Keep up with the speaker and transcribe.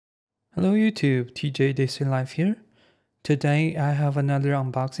Hello YouTube, TJ EDC Live here. Today I have another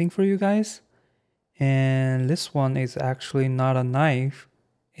unboxing for you guys. And this one is actually not a knife,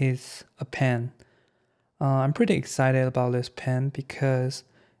 it's a pen. I'm pretty excited about this pen because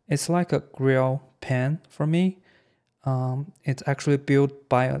it's like a Grail pen for me. It's actually built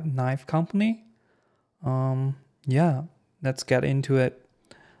by a knife company. Yeah, let's get into it.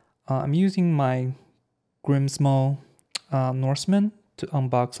 I'm using my Grimsmo Norseman to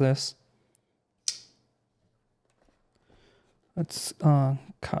unbox this. Let's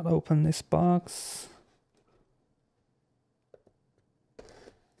cut open this box.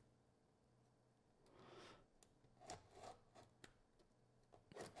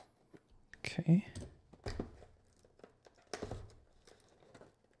 Okay.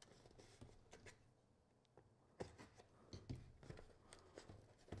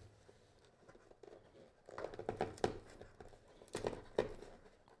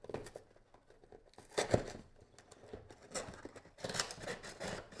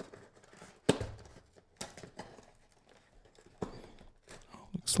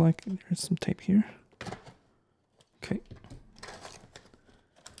 Looks like there's some tape here. Okay.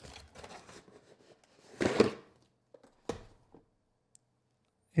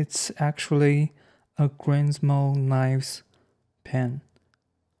 It's actually a Grimsmo knives pen.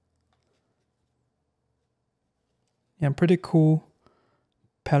 Yeah, pretty cool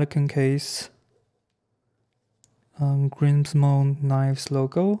pelican case. Grimsmo knives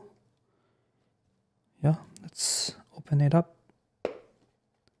logo. Yeah, let's open it up.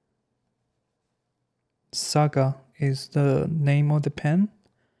 Saga is the name of the pen.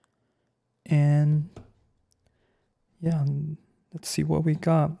 And yeah, let's see what we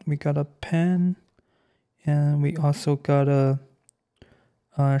got. We got a pen, and we also got a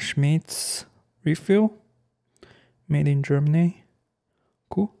Schmidt's refill, made in Germany.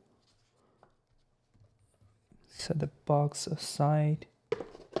 Cool. Set the box aside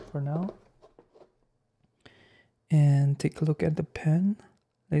for now. And take a look at the pen.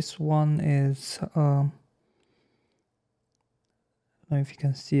 This one is, I don't know if you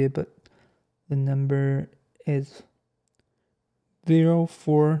can see it, but the number is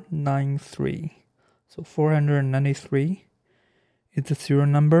 0493. So 493 is the serial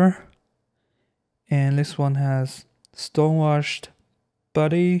number. And this one has stonewashed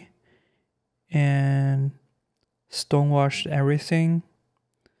body and stonewashed everything.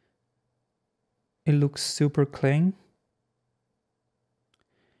 It looks super clean.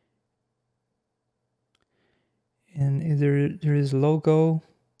 And there is logo,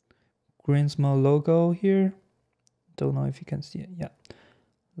 Grimsmo logo here. Don't know if you can see it. Yeah,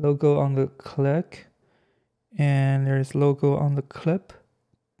 logo on the click, and there's logo on the clip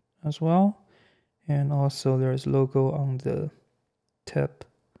as well, and also there's logo on the tip.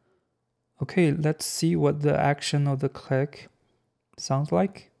 Okay, let's see what the action of the click sounds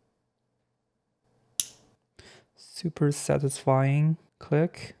like. Super satisfying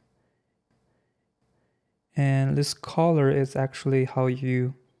click. And this color is actually how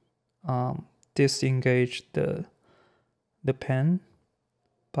you disengage the pen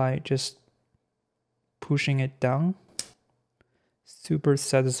by just pushing it down. Super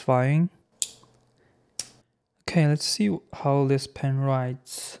satisfying. Okay, let's see how this pen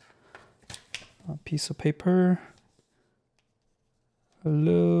writes. A piece of paper.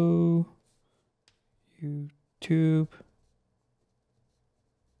 Hello, YouTube.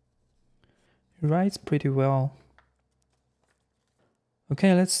 It writes pretty well.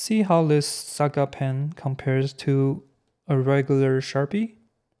 Okay, let's see how this Saga pen compares to a regular Sharpie.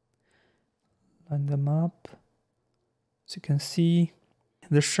 Line them up. As you can see,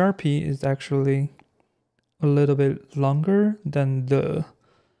 the Sharpie is actually a little bit longer than the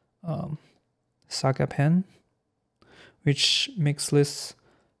Saga pen, which makes this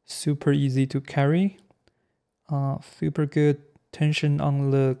super easy to carry. Super good tension on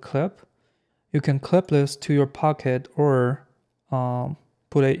the clip. You can clip this to your pocket or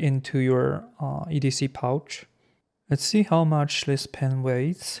put it into your EDC pouch. Let's see how much this pen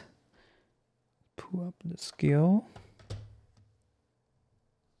weighs. Pull up the scale.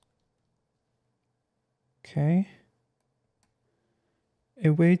 Okay.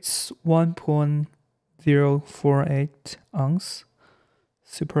 It weighs 1.048 ounce.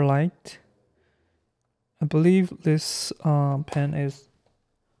 Super light. I believe this pen is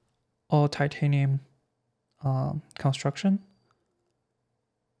all titanium construction,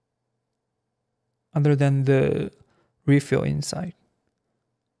 other than the refill inside.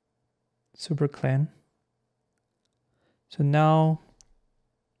 Super clean. So now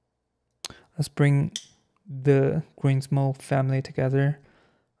let's bring the Grimsmo family together.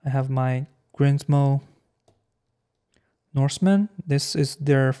 I have my Grimsmo Norseman. This is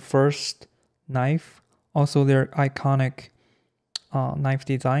their first knife, also their iconic knife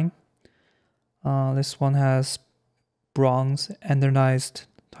design. This one has bronze anodized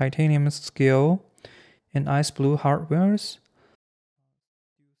titanium scale and ice blue hardwares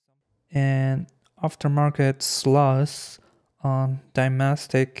and aftermarket slots on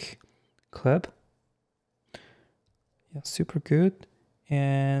domestic clip. Yeah, super good.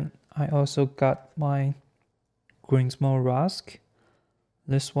 And I also got my Grimsmo Rusk.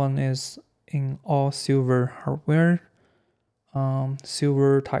 This one is in all silver hardware,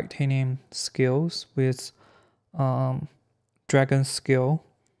 silver titanium scales with dragon scale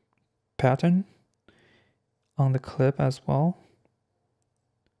pattern on the clip as well.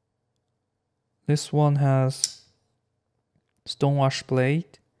 This one has stonewash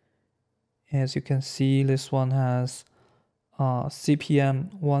blade. As you can see, this one has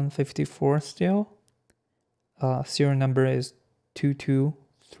CPM 154 still. Serial number is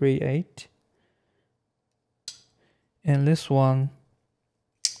 2238. And this one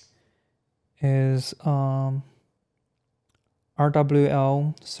is RWL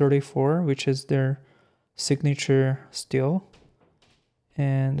 34, which is their signature steel.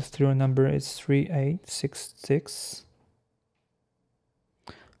 And the serial number is 3866.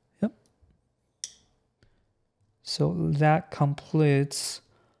 Yep. So that completes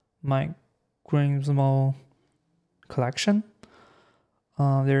my Grimsmo collection.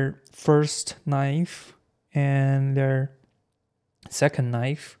 Their first knife and their second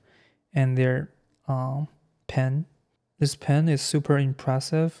knife and their pen. This pen is super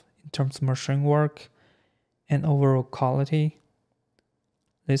impressive in terms of machine work and overall quality.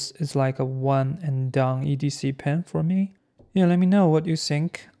 This is like a one and done EDC pen for me. Yeah, let me know what you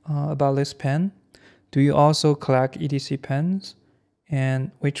think about this pen. Do you also collect EDC pens?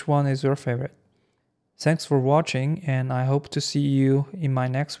 And which one is your favorite? Thanks for watching, and I hope to see you in my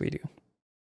next video.